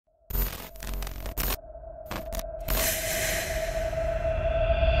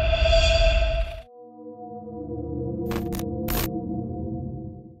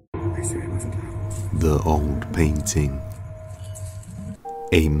The old painting.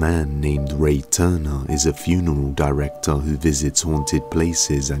 A man named Ray Turner is a funeral director who visits haunted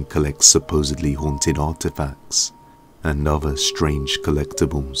places and collects supposedly haunted artifacts and other strange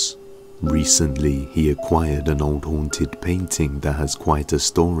collectibles. Recently, he acquired an old haunted painting that has quite a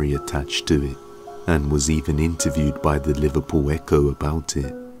story attached to it, and was even interviewed by the Liverpool Echo about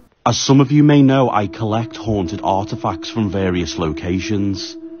it. As some of you may know, I collect haunted artifacts from various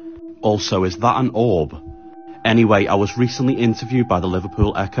locations. Also, is that an orb? Anyway, I was recently interviewed by the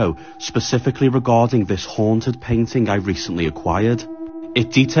Liverpool Echo, specifically regarding this haunted painting I recently acquired. It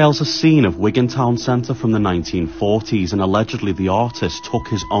details a scene of Wigan Town Centre from the 1940s, and allegedly the artist took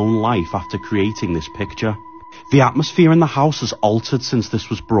his own life after creating this picture. The atmosphere in the house has altered since this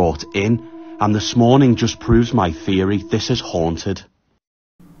was brought in, and this morning just proves my theory: this is haunted.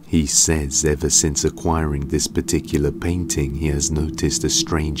 He says ever since acquiring this particular painting, he has noticed a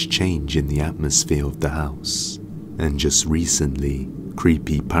strange change in the atmosphere of the house. And just recently,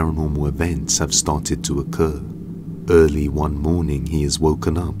 creepy paranormal events have started to occur. Early one morning, he is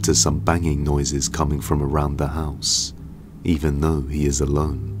woken up to some banging noises coming from around the house, even though he is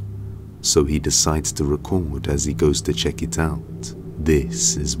alone. So he decides to record as he goes to check it out.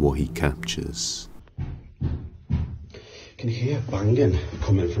 This is what he captures. I can hear banging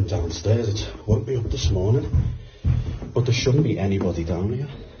coming from downstairs. It won't be up this morning, but there shouldn't be anybody down here.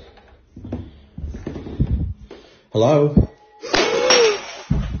 Hello?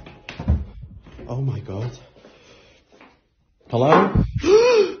 Oh my god. Hello?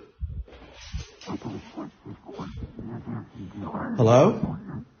 Hello?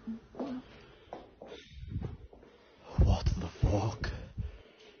 What the fuck?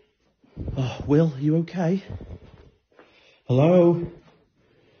 Oh, Will, you okay? Hello?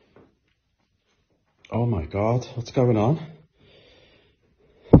 Oh my god, what's going on?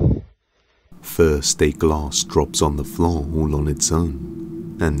 First, a glass drops on the floor all on its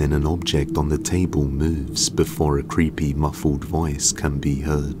own, and then an object on the table moves before a creepy muffled voice can be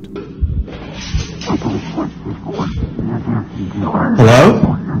heard.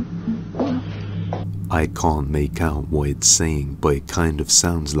 Hello? I can't make out what it's saying, but it kind of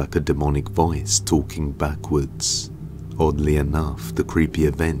sounds like a demonic voice talking backwards. Oddly enough, the creepy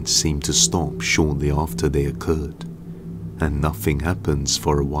events seem to stop shortly after they occurred, and nothing happens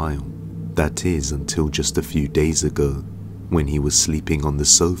for a while. That is until just a few days ago, when he was sleeping on the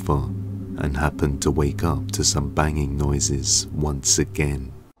sofa and happened to wake up to some banging noises once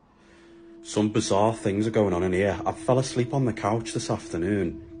again. Some bizarre things are going on in here. I fell asleep on the couch this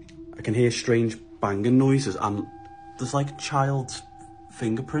afternoon. I can hear strange banging noises, and there's like child's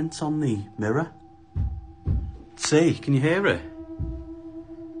fingerprints on the mirror. See, can you hear it?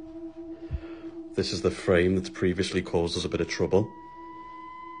 This is the frame that's previously caused us a bit of trouble.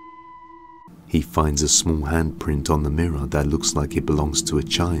 He finds a small handprint on the mirror that looks like it belongs to a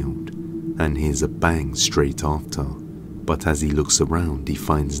child, and hears a bang straight after. But as he looks around, he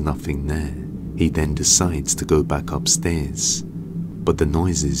finds nothing there. He then decides to go back upstairs, but the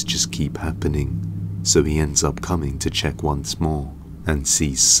noises just keep happening, so he ends up coming to check once more, and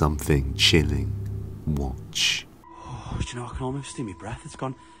sees something chilling. Watch. Oh, do you know, I can almost see my breath. It's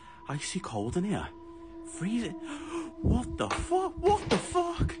gone icy cold in here. Freezing. What the fuck? What the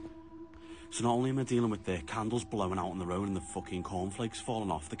fuck? So not only am I dealing with the candles blowing out on the road and the fucking cornflakes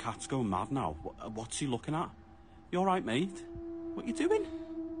falling off, the cat's going mad now. What's he looking at? You alright, mate? What you doing?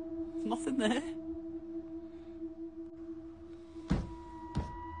 There's nothing there.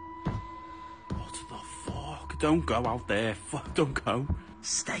 What the fuck? Don't go out there. Fuck, don't go.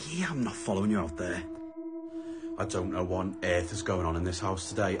 Stay here. I'm not following you out there. I don't know what on earth is going on in this house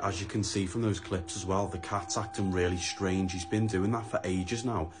today. As you can see from those clips as well, the cat's acting really strange. He's been doing that for ages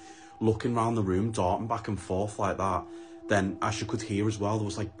now. Looking around the room, darting back and forth like that. Then, as you could hear as well, there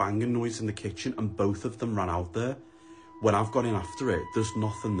was like banging noise in the kitchen, and both of them ran out there. When I've gone in after it, there's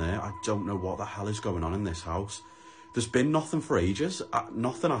nothing there. I don't know what the hell is going on in this house. There's been nothing for ages,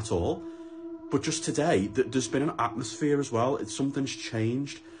 nothing at all. But just today, there's been an atmosphere as well. Something's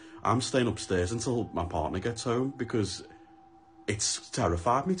changed. I'm staying upstairs until my partner gets home because it's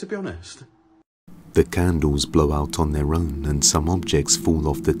terrified me, to be honest. The candles blow out on their own, and some objects fall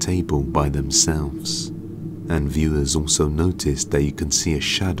off the table by themselves. And viewers also noticed that you can see a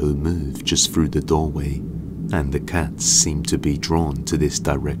shadow move just through the doorway, and the cats seem to be drawn to this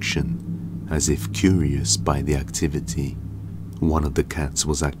direction, as if curious by the activity. One of the cats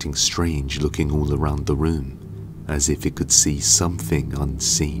was acting strange, looking all around the room, as if it could see something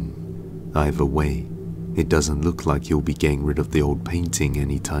unseen. Either way, it doesn't look like he'll be getting rid of the old painting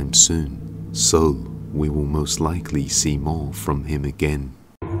anytime soon. So, we will most likely see more from him again.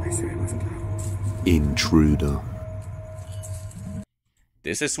 They say it wasn't a house. Intruder.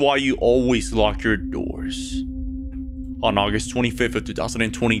 This is why you always lock your doors. On August 25th of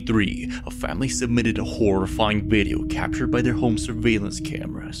 2023, a family submitted a horrifying video captured by their home surveillance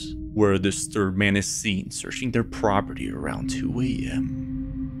cameras, where a disturbed man is seen searching their property around 2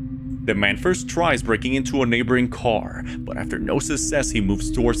 a.m. The man first tries breaking into a neighboring car, but after no success, he moves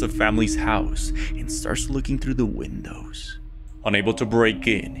towards the family's house and starts looking through the windows. Unable to break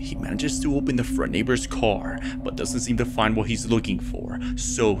in, he manages to open the front neighbor's car, but doesn't seem to find what he's looking for,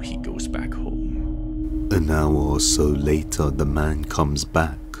 so he goes back home. An hour or so later, the man comes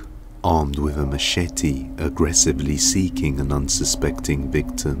back, armed with a machete, aggressively seeking an unsuspecting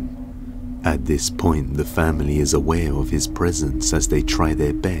victim. At this point, the family is aware of his presence as they try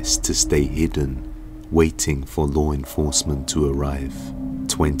their best to stay hidden, waiting for law enforcement to arrive.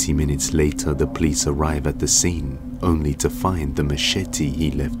 20 minutes later, the police arrive at the scene, only to find the machete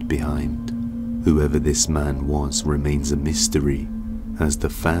he left behind. Whoever this man was remains a mystery, as the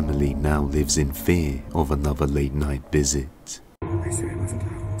family now lives in fear of another late-night visit.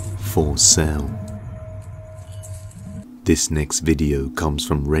 For sale. This next video comes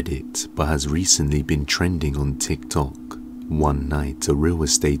from Reddit, but has recently been trending on TikTok. One night, a real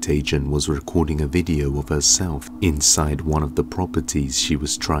estate agent was recording a video of herself inside one of the properties she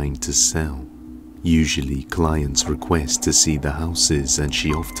was trying to sell. Usually, clients request to see the houses, and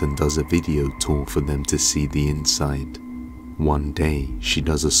she often does a video tour for them to see the inside. One day, she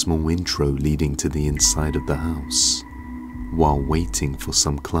does a small intro leading to the inside of the house, while waiting for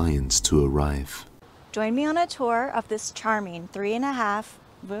some clients to arrive. Join me on a tour of this charming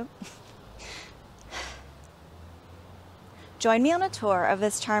 3.5 Join me on a tour of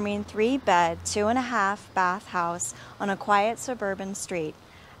this charming 3-bed, 2.5-bath house on a quiet suburban street.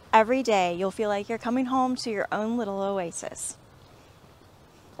 Every day, you'll feel like you're coming home to your own little oasis.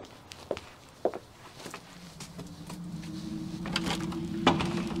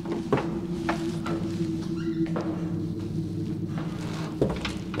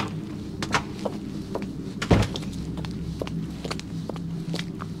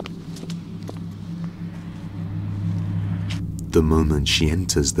 The moment she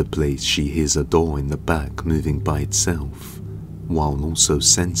enters the place, she hears a door in the back moving by itself, while also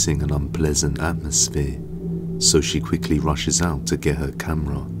sensing an unpleasant atmosphere, so she quickly rushes out to get her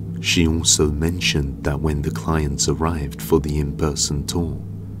camera. She also mentioned that when the clients arrived for the in-person tour,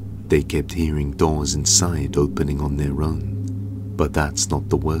 they kept hearing doors inside opening on their own. But that's not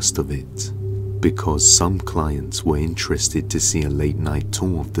the worst of it, because some clients were interested to see a late-night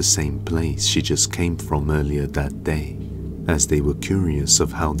tour of the same place she just came from earlier that day, as they were curious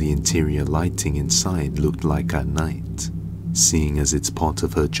of how the interior lighting inside looked like at night. Seeing as it's part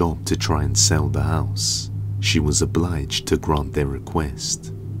of her job to try and sell the house, she was obliged to grant their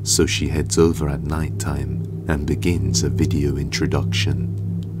request, so she heads over at nighttime and begins a video introduction.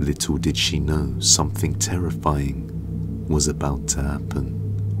 Little did she know something terrifying was about to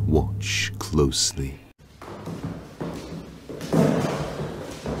happen. Watch closely.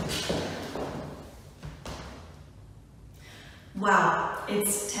 Wow,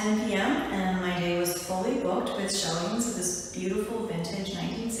 it's 10 p.m. and my day was fully booked with showings of this beautiful vintage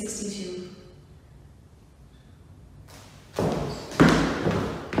 1962.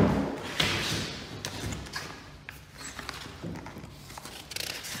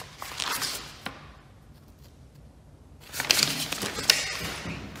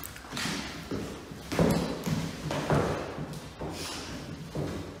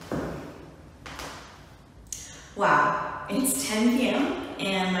 Wow, it's 10 p.m.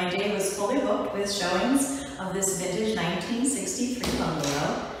 and my day was fully booked with showings of this vintage 1963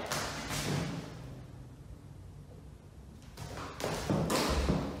 bungalow.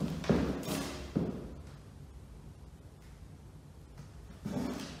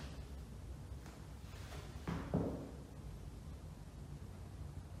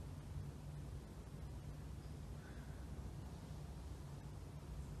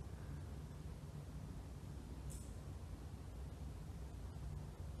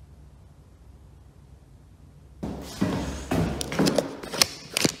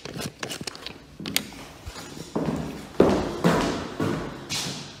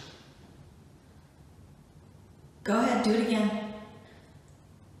 Go ahead, do it again.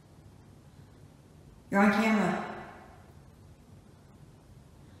 You're on camera.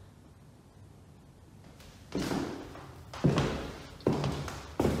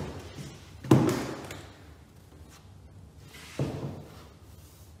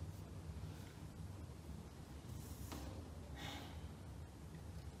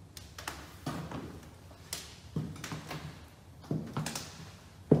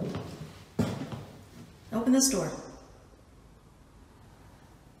 Open this door.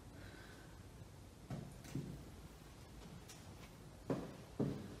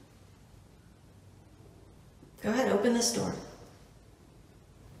 Go ahead, open this door.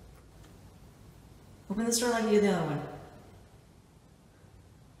 Open this door like you did the other one.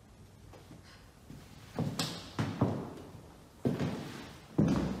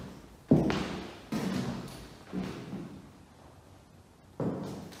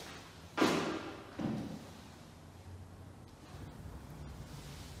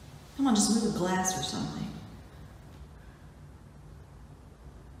 Come on, just move the glass or something.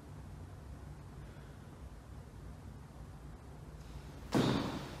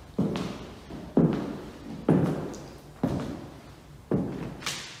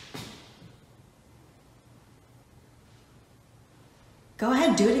 Go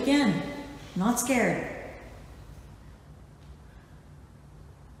ahead, do it again. I'm not scared.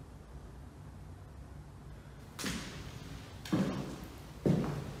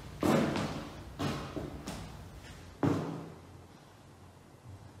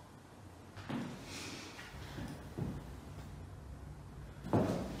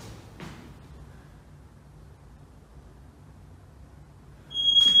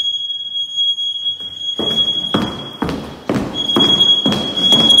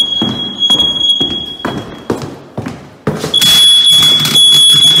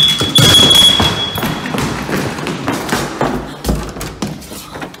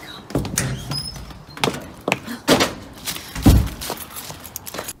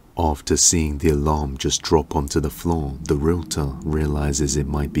 After seeing the alarm just drop onto the floor, the realtor realizes it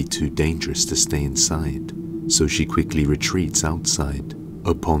might be too dangerous to stay inside, so she quickly retreats outside.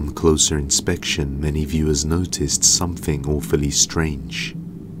 Upon closer inspection, many viewers noticed something awfully strange.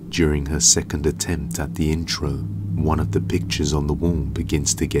 During her second attempt at the intro, one of the pictures on the wall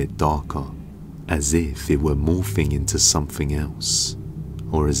begins to get darker, as if it were morphing into something else,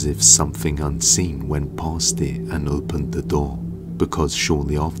 or as if something unseen went past it and opened the door, because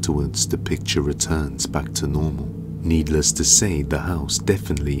shortly afterwards the picture returns back to normal. Needless to say, the house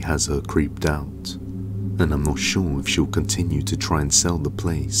definitely has her creeped out, and I'm not sure if she'll continue to try and sell the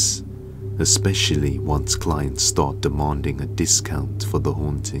place, especially once clients start demanding a discount for the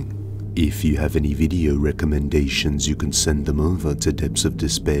haunting. If you have any video recommendations, you can send them over to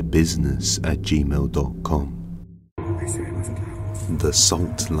depthsofdespairbusiness@gmail.com. The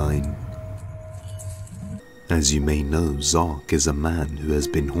Salt Line. As you may know, Zark is a man who has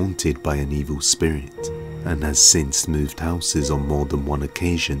been haunted by an evil spirit and has since moved houses on more than one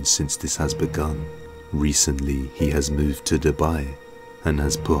occasion since this has begun. Recently, he has moved to Dubai and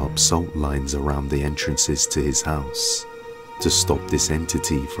has put up salt lines around the entrances to his house to stop this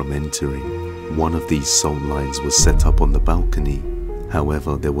entity from entering. One of these salt lines was set up on the balcony.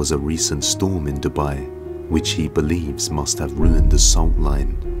 However, there was a recent storm in Dubai, which he believes must have ruined the salt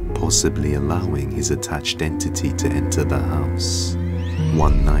line, possibly allowing his attached entity to enter the house.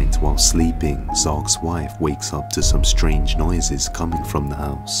 One night while sleeping, Zark's wife wakes up to some strange noises coming from the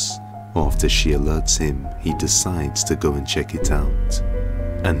house. After she alerts him, he decides to go and check it out.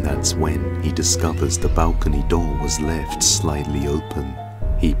 And that's when he discovers the balcony door was left slightly open.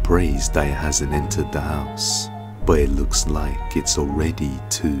 He prays that it hasn't entered the house, but it looks like it's already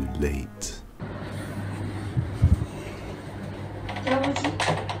too late.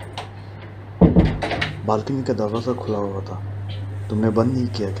 Balcony का दरवाजा खुला हुआ था, तुमने बंद नहीं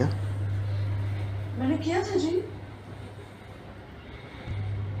किया क्या? मैंने किया था जी।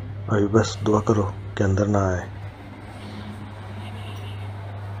 अभी बस दुआ करो कि अंदर ना आए।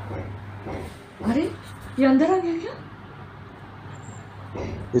 अरे ये अंदर आ गया क्या?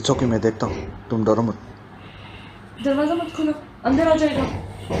 इट्स ओके, मैं देखता हूँ, तुम डरो मत। दरवाजा मत खोलो, अंदर आ जाएगा।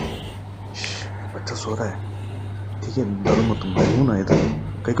 बच्चा सो रहा है, ठीक है, डरो मत, तुम हूँ ना इधर,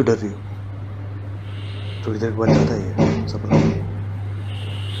 कहीं को डर रही हो? थोड़ी देर बाद जाता ही है, सब लोग।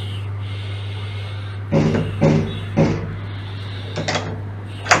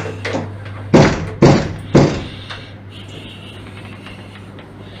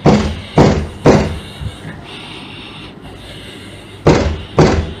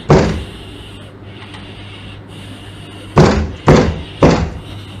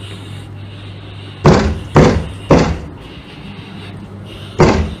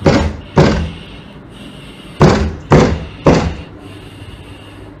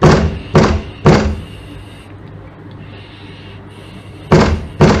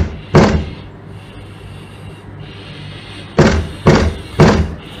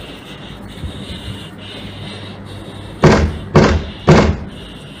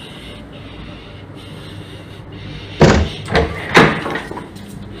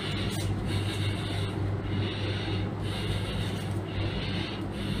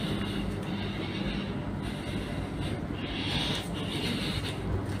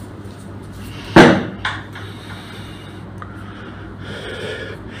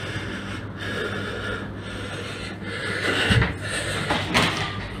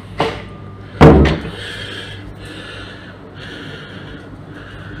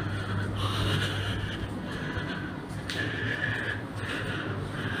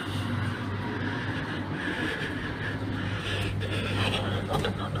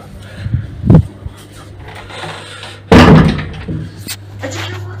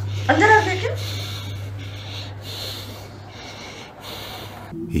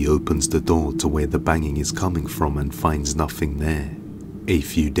 He opens the door to where the banging is coming from and finds nothing there. A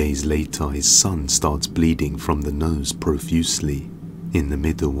few days later, his son starts bleeding from the nose profusely in the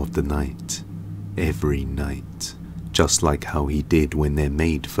middle of the night. Every night. Just like how he did when their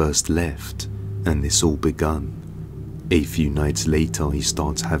maid first left, and this all begun. A few nights later, he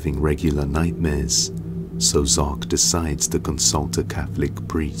starts having regular nightmares, so Zark decides to consult a Catholic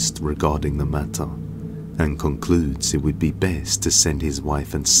priest regarding the matter, and concludes it would be best to send his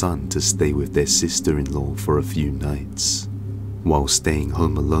wife and son to stay with their sister-in-law for a few nights. While staying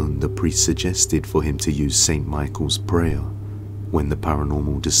home alone, the priest suggested for him to use St. Michael's prayer when the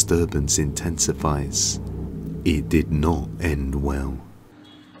paranormal disturbance intensifies. It did not end well.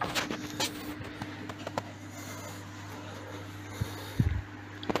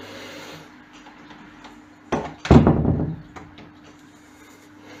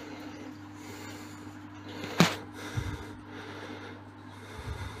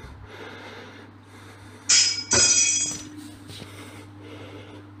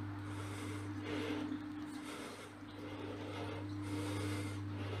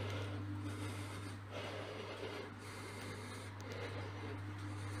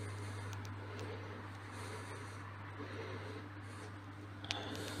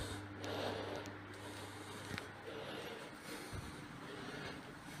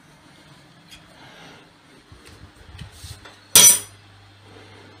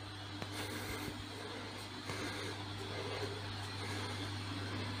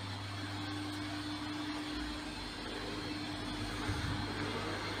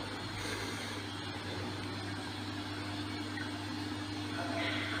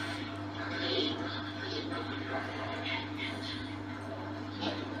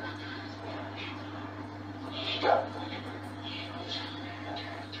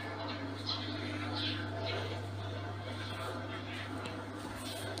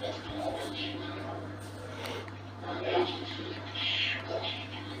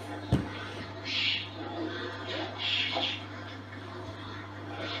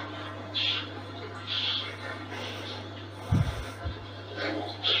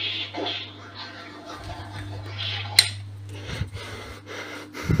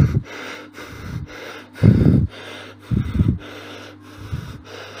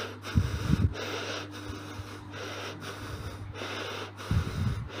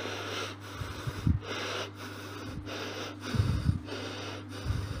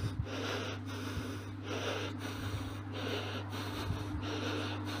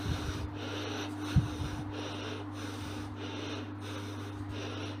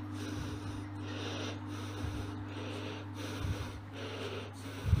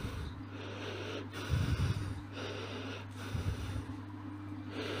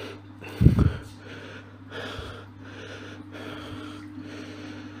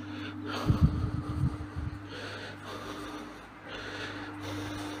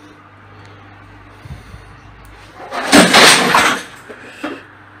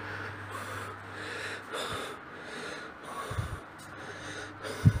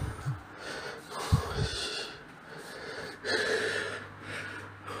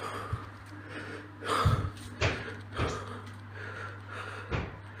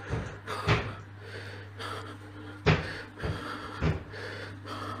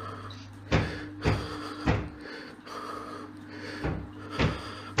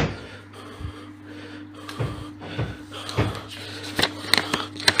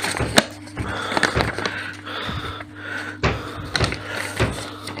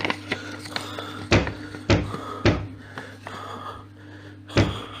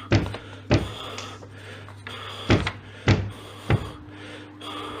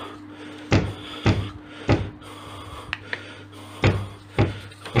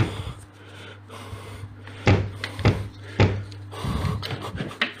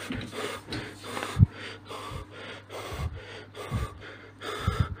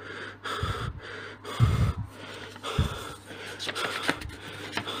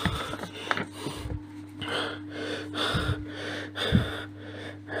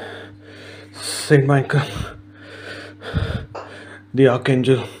 Saint Michael, the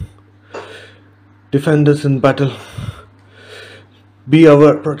Archangel, defend us in battle, be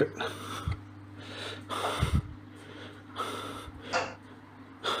our protector.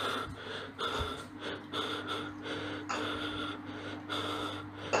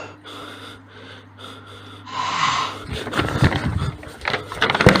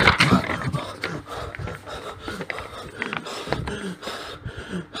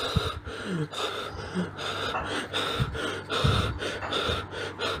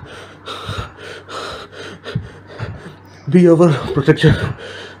 Be our protection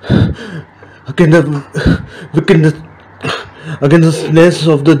against the wickedness, against the snares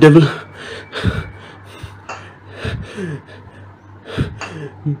of the devil.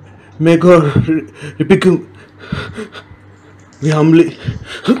 May God rebuke him. We humbly.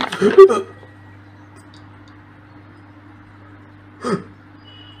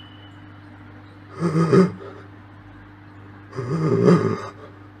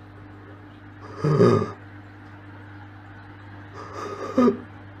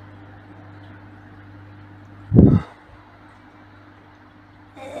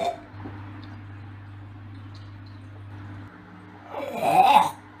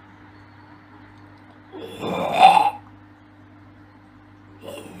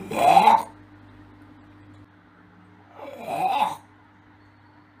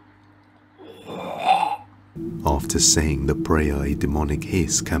 After saying the prayer, a demonic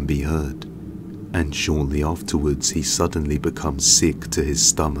hiss can be heard, and shortly afterwards he suddenly becomes sick to his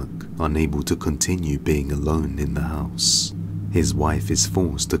stomach, unable to continue being alone in the house. His wife is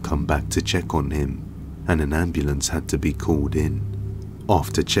forced to come back to check on him, and an ambulance had to be called in.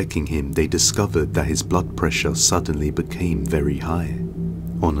 After checking him, they discovered that his blood pressure suddenly became very high.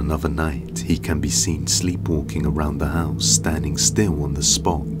 On another night, he can be seen sleepwalking around the house, standing still on the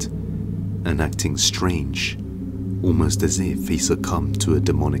spot, and acting strange, almost as if he succumbed to a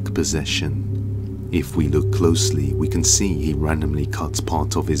demonic possession. If we look closely, we can see he randomly cuts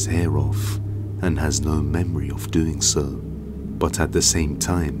part of his hair off and has no memory of doing so. But at the same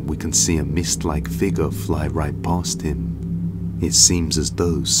time, we can see a mist-like figure fly right past him. It seems as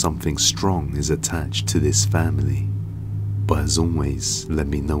though something strong is attached to this family. But as always, let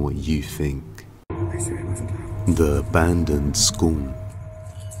me know what you think. The abandoned school.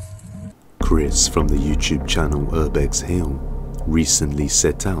 Chris from the YouTube channel Urbex Hill recently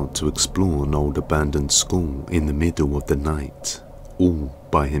set out to explore an old abandoned school in the middle of the night, all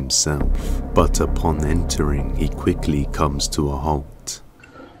by himself. But upon entering, he quickly comes to a halt.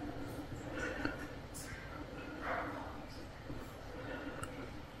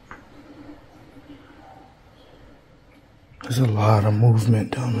 There's a lot of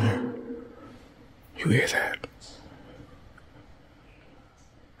movement down there. You hear that?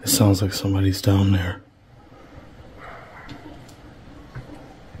 It sounds like somebody's down there.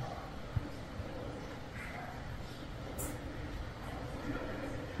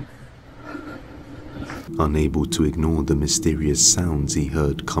 Unable to ignore the mysterious sounds he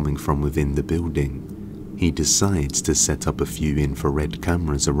heard coming from within the building, he decides to set up a few infrared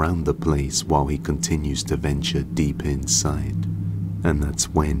cameras around the place while he continues to venture deep inside. And that's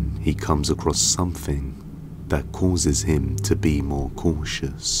when he comes across something that causes him to be more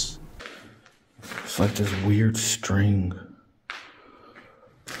cautious. It's like this weird string.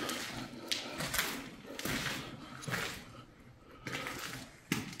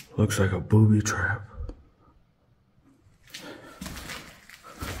 Looks like a booby trap.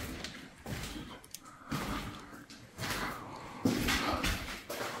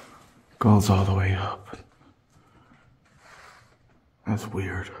 Goes all the way up. That's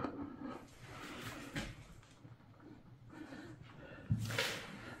weird.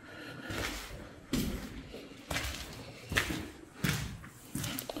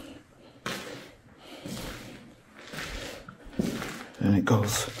 And it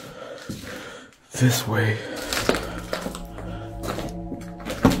goes this way.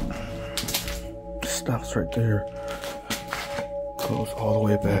 Stops right there. Goes all the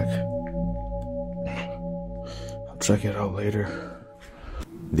way back. I'll check it out later.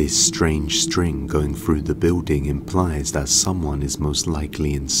 This strange string going through the building implies that someone is most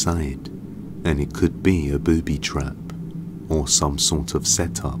likely inside, and it could be a booby trap or some sort of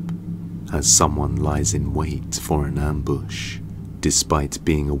setup, as someone lies in wait for an ambush. Despite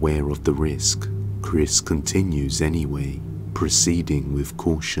being aware of the risk, Chris continues anyway, proceeding with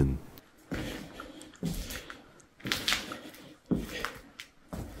caution.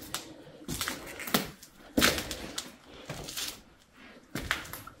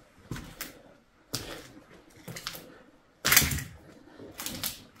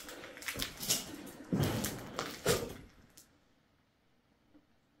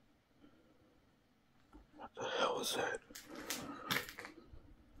 What the hell was that?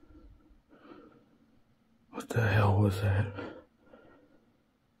 What the hell was that?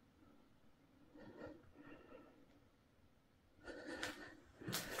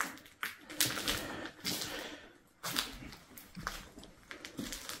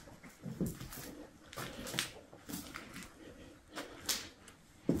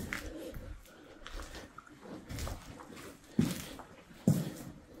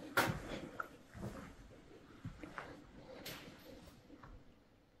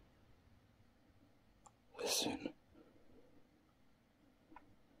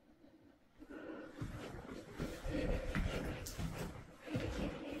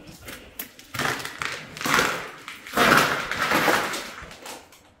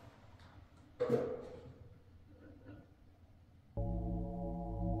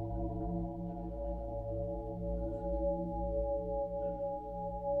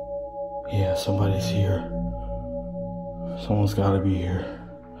 Somebody's here. Someone's gotta be here.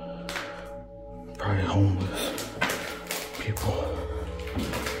 Probably homeless people.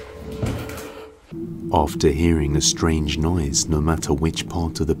 After hearing a strange noise, no matter which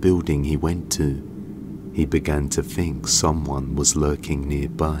part of the building he went to, he began to think someone was lurking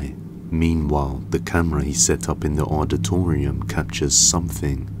nearby. Meanwhile, the camera he set up in the auditorium captures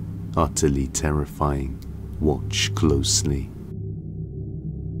something utterly terrifying. Watch closely.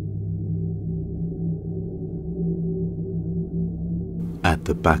 At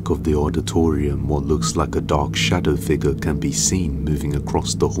the back of the auditorium, what looks like a dark shadow figure can be seen moving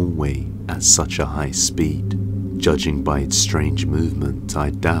across the hallway at such a high speed. Judging by its strange movement,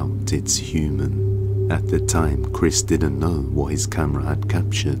 I doubt it's human. At the time, Chris didn't know what his camera had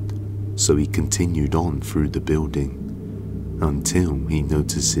captured, so he continued on through the building until he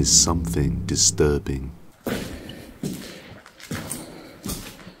notices something disturbing.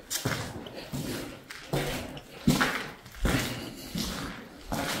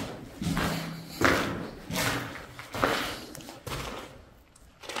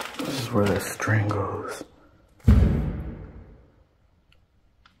 This is where that string goes.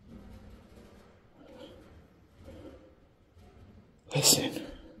 Listen.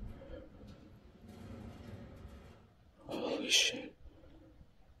 Holy shit.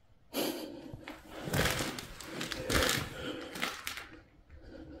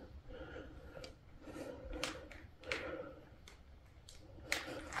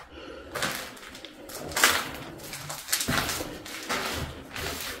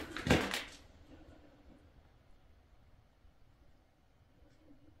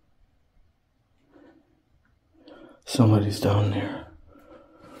 Somebody's down there.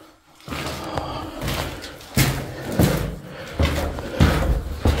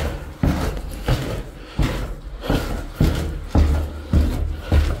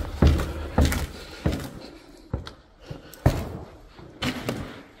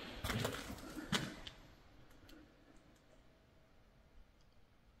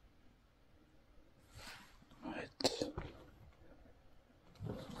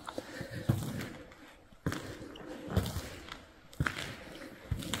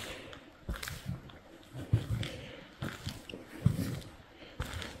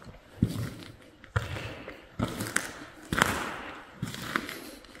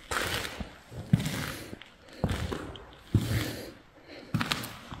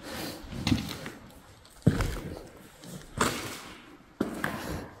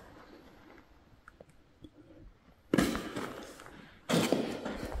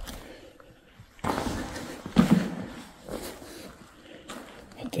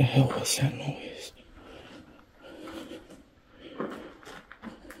 What the hell was that noise?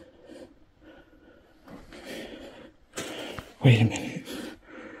 Wait a minute.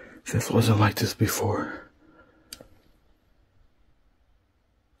 This wasn't like this before.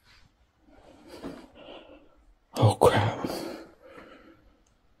 Oh crap.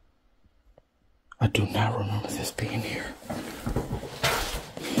 I do not remember this being here.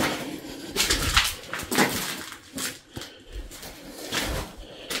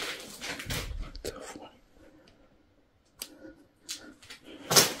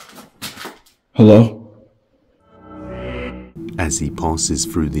 Hello? As he passes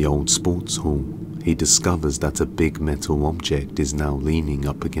through the old sports hall, he discovers that a big metal object is now leaning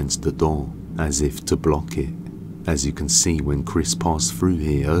up against the door, as if to block it. As you can see, when Chris passed through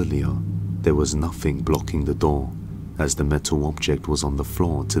here earlier, there was nothing blocking the door, as the metal object was on the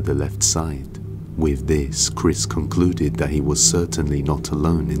floor to the left side. With this, Chris concluded that he was certainly not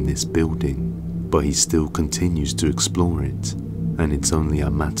alone in this building, but he still continues to explore it, and it's only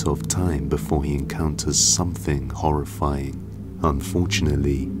a matter of time before he encounters something horrifying.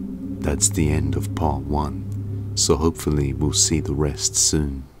 Unfortunately, that's the end of part 1, so hopefully we'll see the rest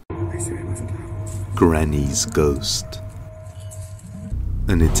soon. Granny's Ghost.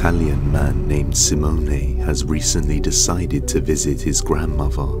 An Italian man named Simone has recently decided to visit his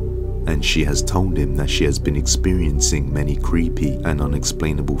grandmother, and she has told him that she has been experiencing many creepy and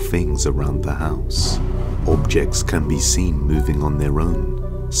unexplainable things around the house. Objects can be seen moving on their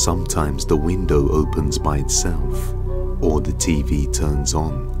own. Sometimes the window opens by itself, or the TV turns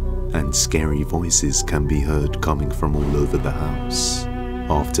on, and scary voices can be heard coming from all over the house.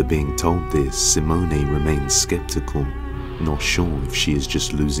 After being told this, Simone remains skeptical, not sure if she is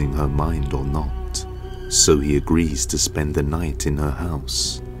just losing her mind or not. So he agrees to spend the night in her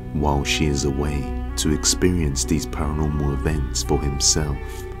house while she is away to experience these paranormal events for himself.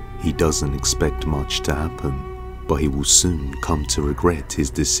 He doesn't expect much to happen, but he will soon come to regret his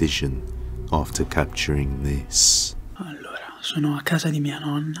decision after capturing this. Allora, sono a casa di mia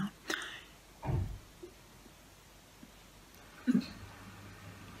nonna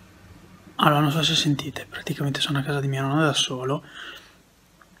Allora, non so se sentite, praticamente sono a casa di mia nonna da solo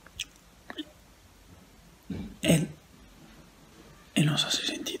e non so se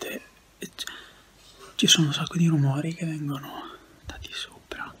sentite, ci sono un sacco di rumori che vengono da di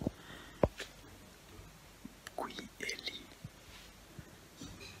sopra, qui e lì.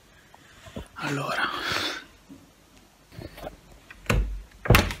 Allora,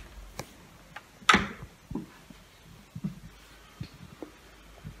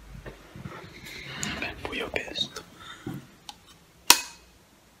 vabbè, buio pesto.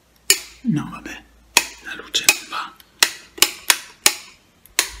 No, vabbè, la luce non va.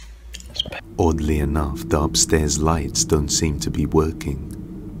 Oddly enough, the upstairs lights don't seem to be working,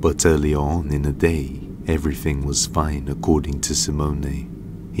 but earlier on in the day, everything was fine according to Simone.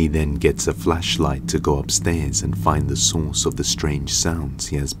 He then gets a flashlight to go upstairs and find the source of the strange sounds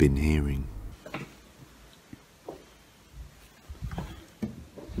he has been hearing.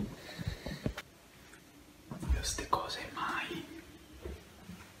 Queste cose mai.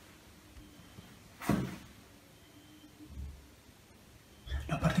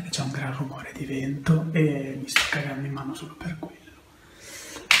 A parte che c'è un gran rumore di vento e mi sto cagando in mano solo per quello.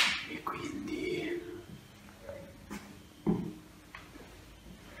 E quindi...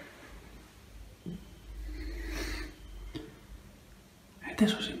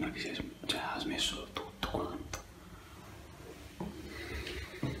 adesso sembra che ha smesso tutto quanto.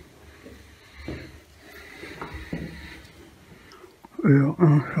 Io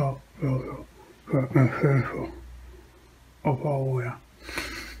non so proprio, nel senso, ho paura.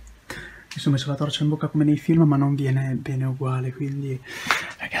 Mi sono messo la torcia in bocca come nei film, ma non viene bene uguale, quindi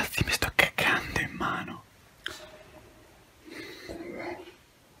ragazzi mi sto cagando in mano.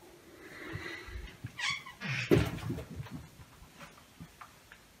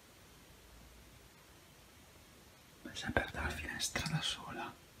 Sei aperta la finestra da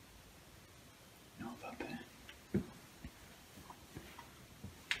sola? No, vabbè.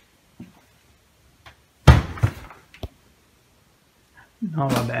 No,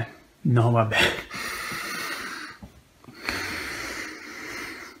 vabbè. No, vabbè.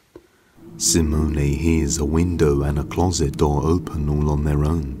 Simone hears a window and a closet door open all on their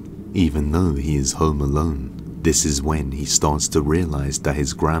own, even though he is home alone. This is when he starts to realize that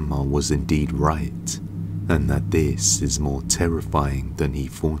his grandma was indeed right, and that this is more terrifying than he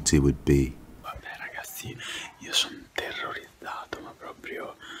thought it would be. Vabbè ragazzi, io sono terrorizzato, ma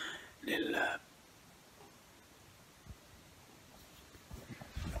proprio nel...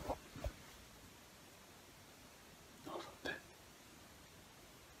 No, vabbè.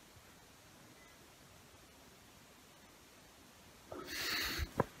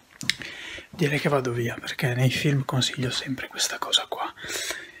 Direi che vado via, perché nei film consiglio sempre questa cosa qua.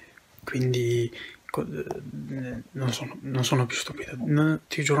 Quindi... non sono più stupido,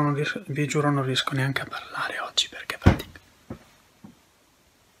 ti giuro, vi giuro non riesco neanche a parlare oggi perché praticamente...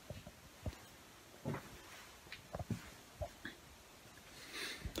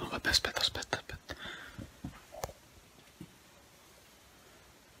 No vabbè, aspetta.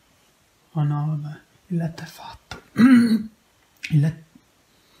 Oh no vabbè, il letto è fatto. Il letto...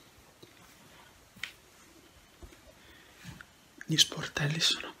 Gli sportelli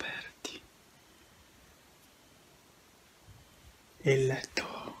sono aperti. E il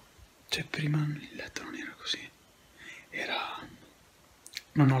letto, cioè prima il letto non era così, era...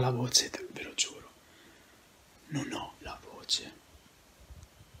 Non ho la voce, ve lo giuro, non ho la voce.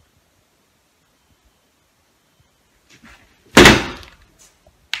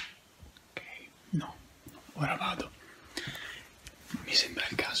 Ok, no, ora vado. Mi sembra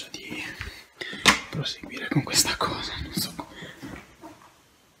il caso di proseguire con questa cosa, non so come.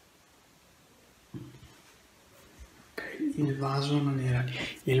 Il vaso non era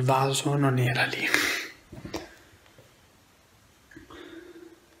lì. Il vaso non era lì.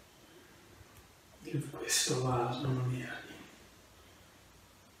 Questo vaso non era lì.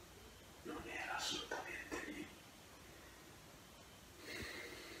 Non era assolutamente lì.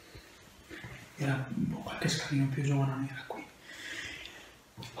 Era qualche scalino più giù, ma non era qui.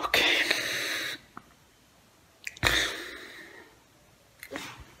 Ok.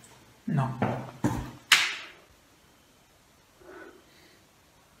 No.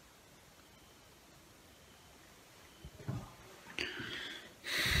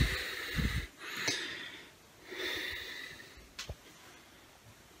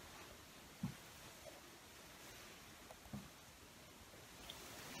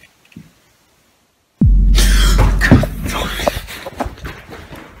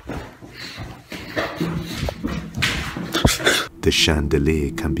 The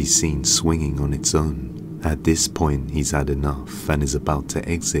chandelier can be seen swinging on its own, At this point, he's had enough and is about to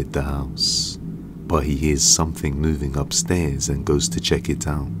exit the house, but he hears something moving upstairs and goes to check it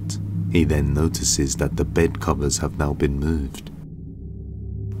out. He then notices that the bed covers have now been moved,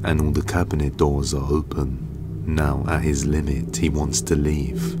 and all the cabinet doors are open. Now at his limit, he wants to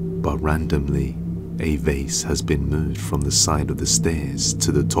leave, but randomly, a vase has been moved from the side of the stairs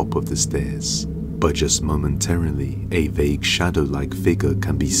to the top of the stairs. But just momentarily, a vague shadow-like figure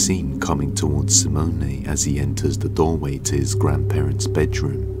can be seen coming towards Simone as he enters the doorway to his grandparents'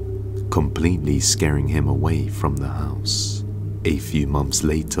 bedroom, completely scaring him away from the house. A few months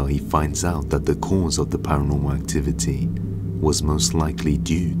later, he finds out that the cause of the paranormal activity was most likely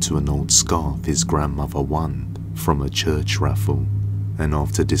due to an old scarf his grandmother won from a church raffle, and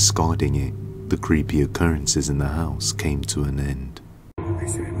after discarding it, the creepy occurrences in the house came to an end.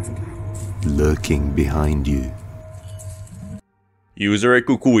 Lurking behind you. User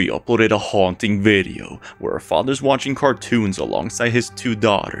Ekukui uploaded a haunting video where a father's watching cartoons alongside his two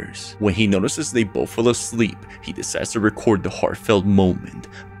daughters. When he notices they both fell asleep, he decides to record the heartfelt moment,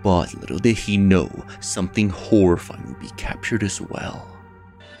 but little did he know, something horrifying would be captured as well.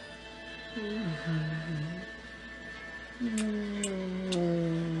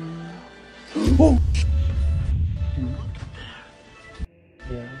 Oh!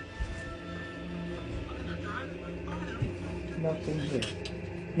 Yeah. Nothing here.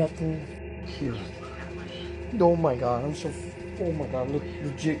 Nothing here. Oh my god, I'm so... Oh my god,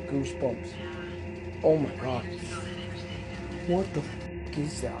 legit goosebumps. Oh my god. What the f***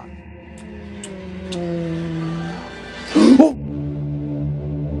 is that? Oh!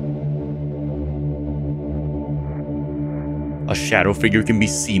 A shadow figure can be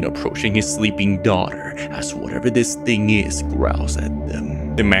seen approaching his sleeping daughter as whatever this thing is growls at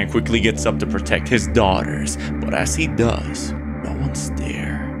them. The man quickly gets up to protect his daughters, but as he does, no one's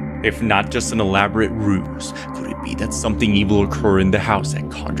there. If not just an elaborate ruse, could it be that something evil occurred in the house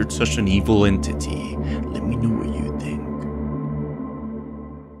that conjured such an evil entity? Let me know what you think.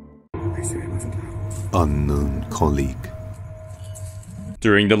 Unknown colleague.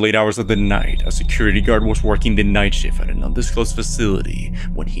 During the late hours of the night, a security guard was working the night shift at an undisclosed facility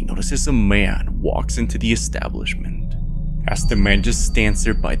when he notices a man walks into the establishment. As the man just stands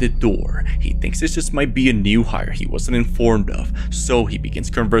there by the door, he thinks this just might be a new hire he wasn't informed of, so he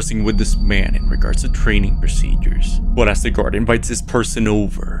begins conversing with this man in regards to training procedures. But as the guard invites this person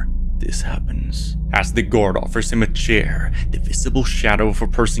over, this happens. As the guard offers him a chair, the visible shadow of a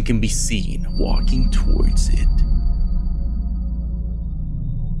person can be seen walking towards it.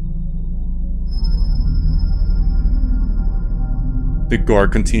 The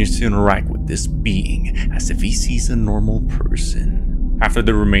guard continues to interact with this being as if he sees a normal person. After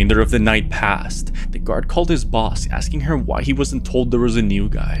the remainder of the night passed, the guard called his boss asking her why he wasn't told there was a new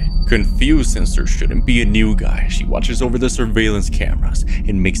guy. Confused since there shouldn't be a new guy, she watches over the surveillance cameras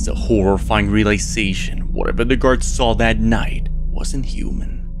and makes the horrifying realization whatever the guard saw that night wasn't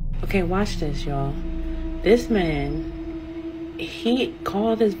human. Okay, watch this, y'all. This man, he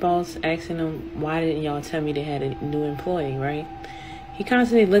called his boss asking him, why didn't y'all tell me they had a new employee, right? He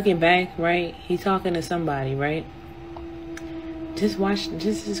constantly looking back, right? He's talking to somebody, right? Just watch,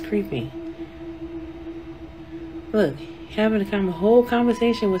 this is creepy. Look, having a whole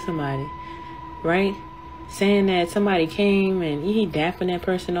conversation with somebody, right? Saying that somebody came and he dapping that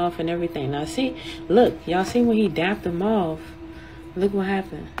person off and everything. Now see, look, y'all see when he dapped them off, look what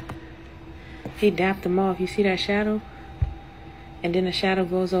happened. He dapped them off, you see that shadow? And then the shadow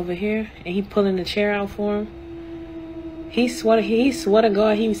goes over here and he pulling the chair out for him. He swore to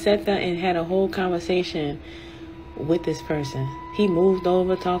God he sat there and had a whole conversation with this person. He moved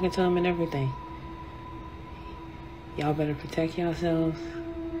over, talking to him and everything. Y'all better protect yourselves.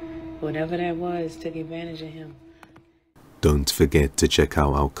 Whatever that was took advantage of him. Don't forget to check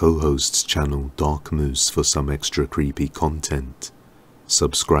out our co-host's channel DarkMoose for some extra creepy content.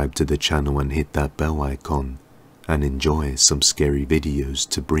 Subscribe to the channel and hit that bell icon, and enjoy some scary videos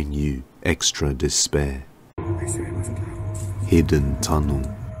to bring you extra despair. Hidden tunnel.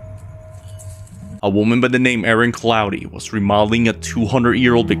 A woman by the name Erin Cloudy was remodeling a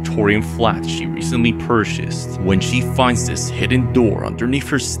 200-year-old Victorian flat she recently purchased when she finds this hidden door underneath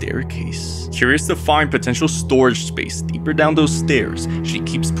her staircase. Curious to find potential storage space deeper down those stairs, she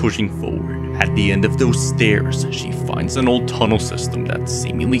keeps pushing forward. At the end of those stairs, she finds an old tunnel system that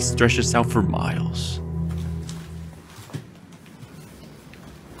seemingly stretches out for miles.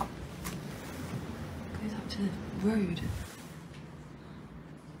 Goes up to the road.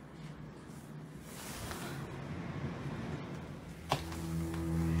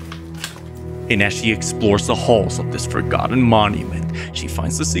 And as she explores the halls of this forgotten monument, she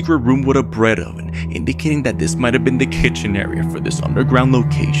finds a secret room with a bread oven indicating that this might have been the kitchen area for this underground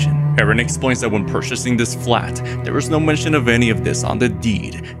location. Aaron explains that when purchasing this flat, there was no mention of any of this on the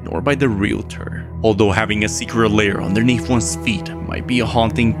deed, nor by the realtor. Although having a secret lair underneath one's feet might be a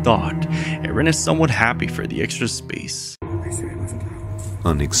haunting thought, Aaron is somewhat happy for the extra space.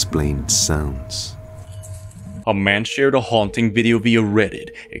 Unexplained sounds. A man shared a haunting video via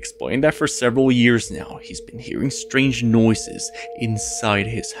Reddit, explaining that for several years now, he's been hearing strange noises inside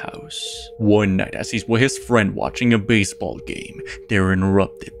his house. One night, as he's with his friend watching a baseball game, they're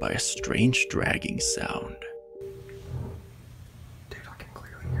interrupted by a strange dragging sound. Dude, I can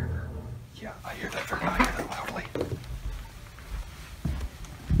clearly hear that. Yeah, I hear that loudly.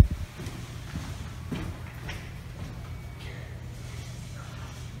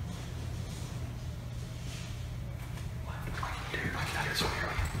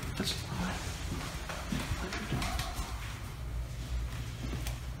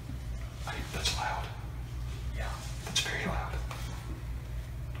 That's loud. Yeah, that's very loud.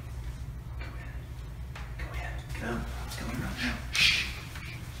 Come in. Come. It's coming right now. Shh.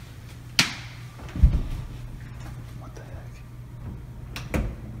 What the heck?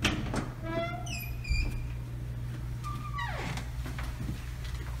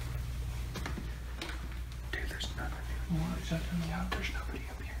 Dude, there's nothing. What is that? Yeah, there's nobody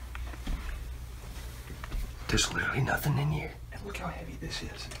up here. There's literally nothing in here. And look how heavy this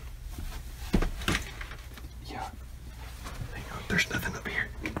is. Yeah. Hang on, there's nothing up here.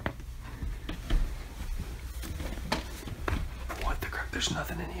 What the crap? There's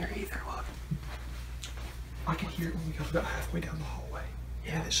nothing in here either, look. I could hear it when we got about halfway down the hallway.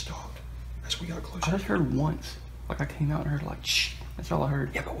 Yeah, it stopped. As we got closer. I just heard once. Like I came out and heard like shh. That's all I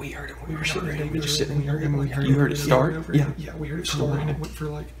heard. Yeah, but we heard it when we were sitting there. We were sitting and we heard it. You heard it start? Yeah. Yeah, we heard it start and it went for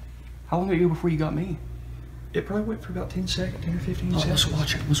like... How long ago before you got me? It probably went for about 10 seconds, 10 or 15 seconds. Let's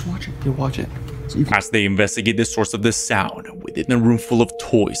watch it. Let's watch it. You'll watch it. As they investigate the source of the sound, within a room full of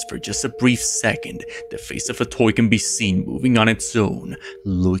toys for just a brief second, the face of a toy can be seen moving on its own,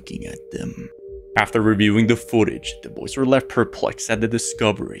 looking at them. After reviewing the footage, the boys were left perplexed at the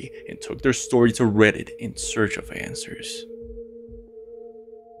discovery and took their story to Reddit in search of answers.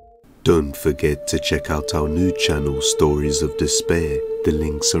 Don't forget to check out our new channel, Stories of Despair. The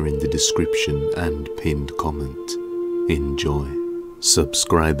links are in the description and pinned comment. Enjoy.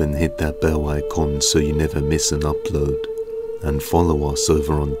 Subscribe and hit that bell icon so you never miss an upload. And follow us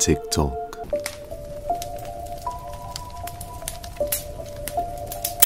over on TikTok